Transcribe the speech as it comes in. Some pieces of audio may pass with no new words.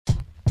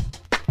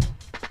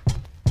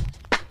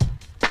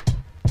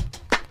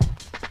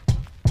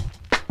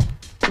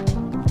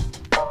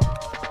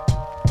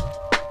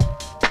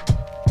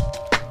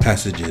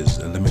Passages,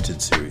 a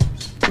limited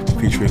series,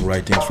 featuring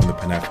writings from the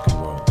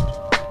Pan-African world.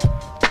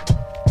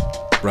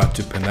 Brought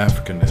to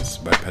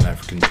Pan-Africanists by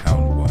Pan-African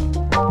Town 1.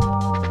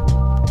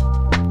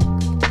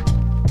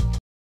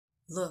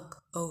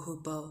 Look, O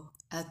Hoopoe,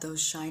 at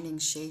those shining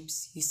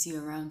shapes you see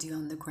around you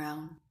on the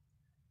ground.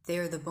 They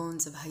are the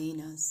bones of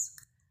hyenas,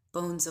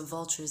 bones of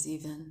vultures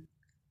even.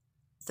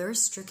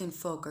 Thirst-stricken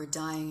folk are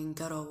dying in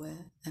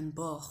Garowe and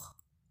Boch,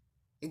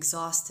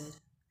 exhausted,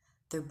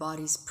 their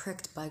bodies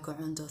pricked by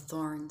Gorundo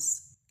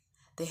thorns.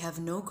 They have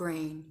no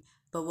grain,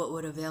 but what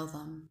would avail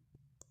them?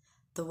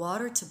 The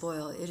water to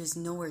boil, it is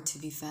nowhere to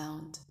be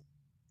found.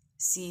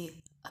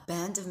 See, a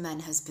band of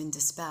men has been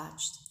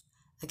dispatched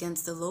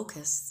against the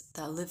locusts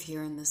that live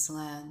here in this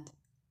land.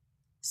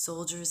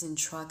 Soldiers in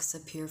trucks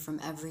appear from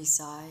every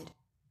side.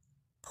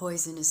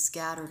 Poison is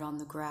scattered on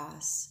the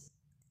grass,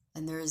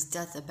 and there is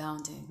death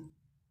abounding.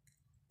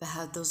 But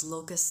had those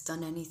locusts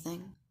done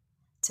anything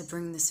to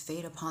bring this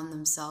fate upon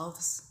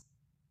themselves?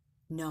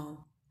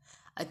 No.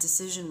 A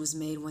decision was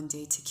made one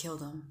day to kill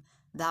them.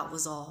 That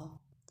was all.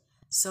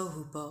 So,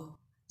 Hoopoe,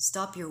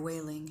 stop your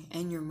wailing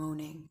and your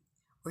moaning,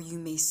 or you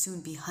may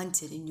soon be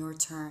hunted in your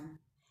turn.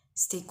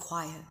 Stay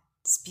quiet,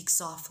 speak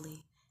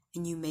softly,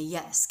 and you may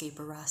yet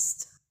escape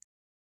arrest.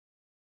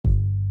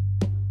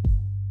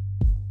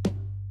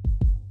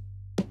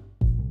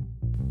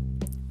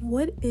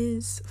 What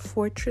is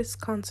fortress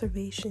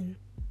conservation?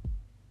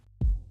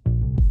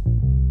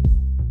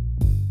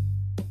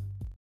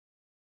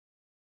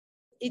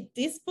 It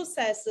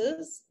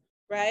dispossesses,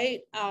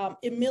 right?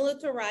 It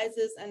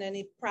militarizes and then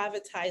it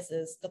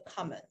privatizes the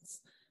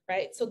commons,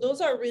 right? So those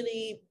are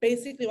really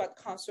basically what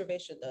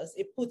conservation does.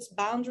 It puts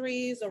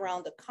boundaries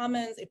around the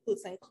commons, it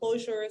puts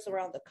enclosures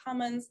around the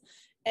commons,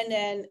 and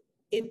then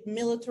it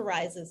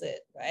militarizes it,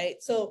 right?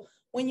 So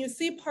when you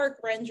see park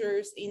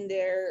rangers in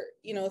there,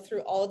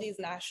 through all these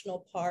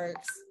national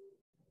parks,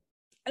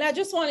 and I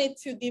just wanted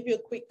to give you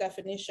a quick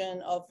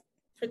definition of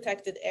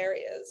protected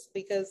areas,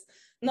 because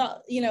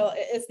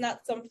it's not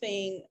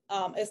something,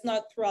 it's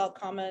not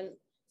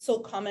so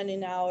common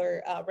in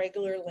our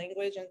regular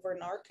language and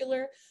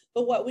vernacular.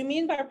 But what we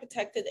mean by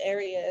protected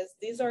areas,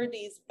 these are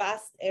these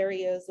vast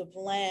areas of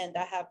land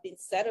that have been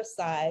set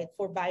aside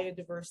for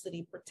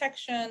biodiversity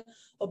protection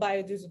or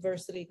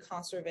biodiversity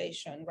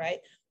conservation, right?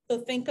 So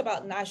think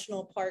about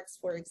national parks,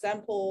 for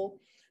example.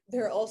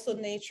 They're also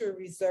nature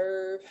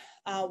reserve,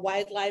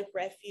 wildlife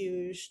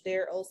refuge.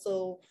 They're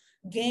also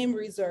game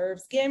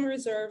reserves. Game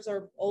reserves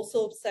are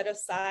also set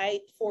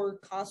aside for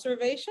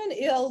conservation,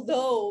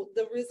 although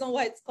the reason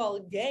why it's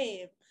called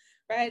game,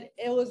 right?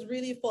 It was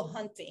really for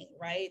hunting,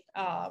 right?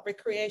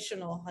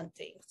 Recreational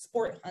hunting,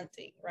 sport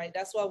hunting, right?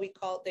 That's why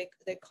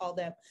they call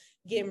them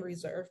game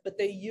reserve, but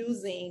they're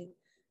using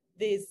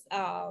this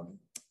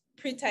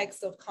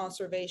pretext of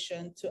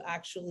conservation to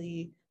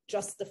actually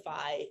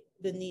justify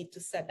the need to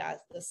set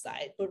that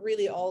aside. But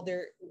really all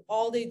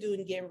they do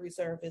in game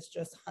reserve is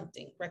just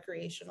hunting,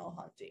 recreational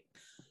hunting.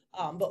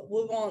 But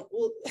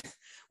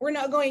we're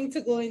not going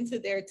to go into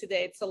there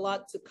today. It's a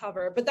lot to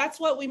cover, but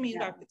that's what we mean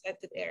by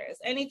protected areas.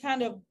 Any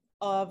kind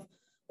of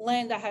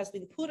land that has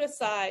been put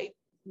aside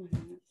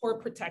for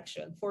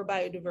protection, for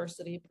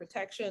biodiversity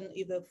protection,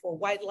 either for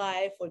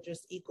wildlife or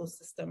just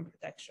ecosystem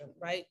protection,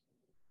 right?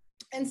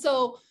 And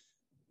so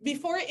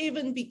before it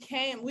even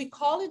became, we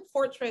call it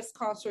fortress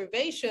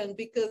conservation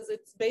because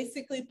it's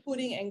basically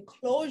putting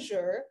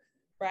enclosure,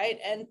 right?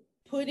 And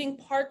putting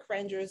park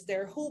rangers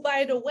there who,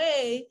 by the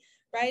way,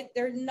 right,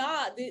 they're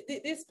not,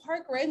 these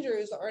park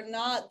rangers are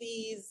not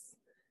these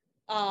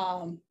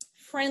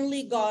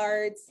friendly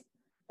guards,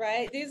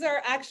 right? These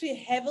are actually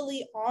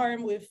heavily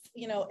armed with,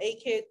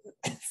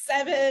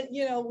 AK-7,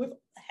 with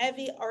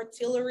heavy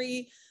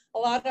artillery. A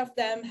lot of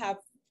them have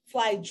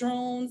fly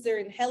drones, they're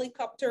in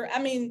helicopter.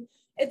 I mean,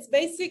 it's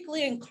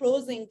basically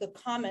enclosing the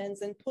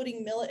commons and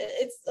putting,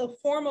 it's a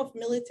form of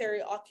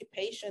military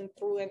occupation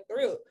through and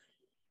through,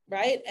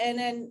 right? And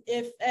then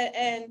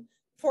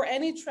for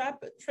any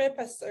trapper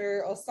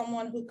or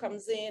someone who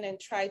comes in and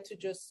try to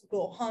just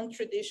go hunt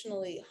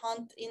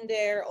in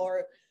there,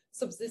 or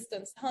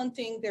subsistence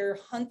hunting, they're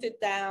hunted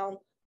down.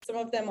 Some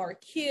of them are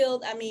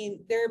killed. I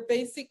mean, they're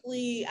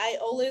basically, I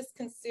always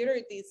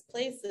consider these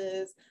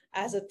places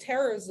as a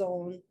terror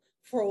zone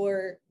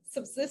for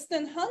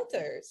subsistent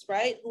hunters,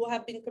 right? Who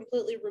have been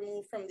completely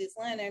removed from this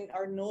land and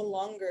are no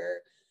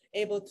longer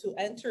able to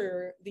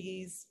enter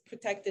these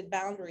protected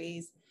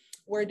boundaries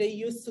where they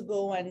used to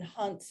go and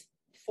hunt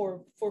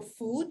for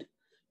food,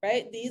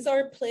 right? These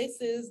are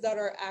places that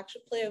are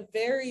actually play a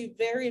very,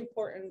 very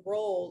important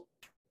role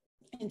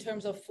in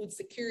terms of food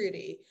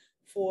security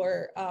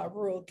for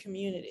rural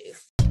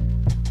communities.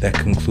 That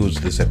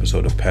concludes this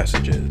episode of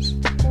Passages,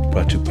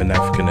 brought to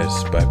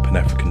Pan-Africanists by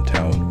Pan-African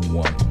Town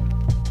 1.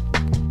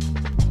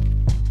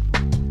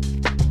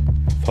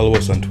 Follow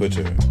us on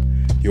Twitter,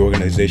 the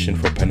Organization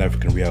for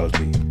Pan-African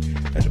Reality,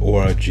 at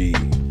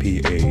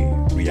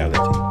ORGPA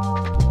Reality.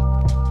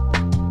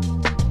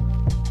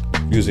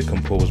 Music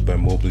composed by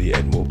Mobley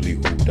at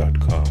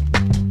mobleywho.com.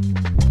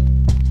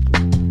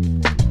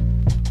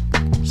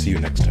 See you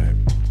next time.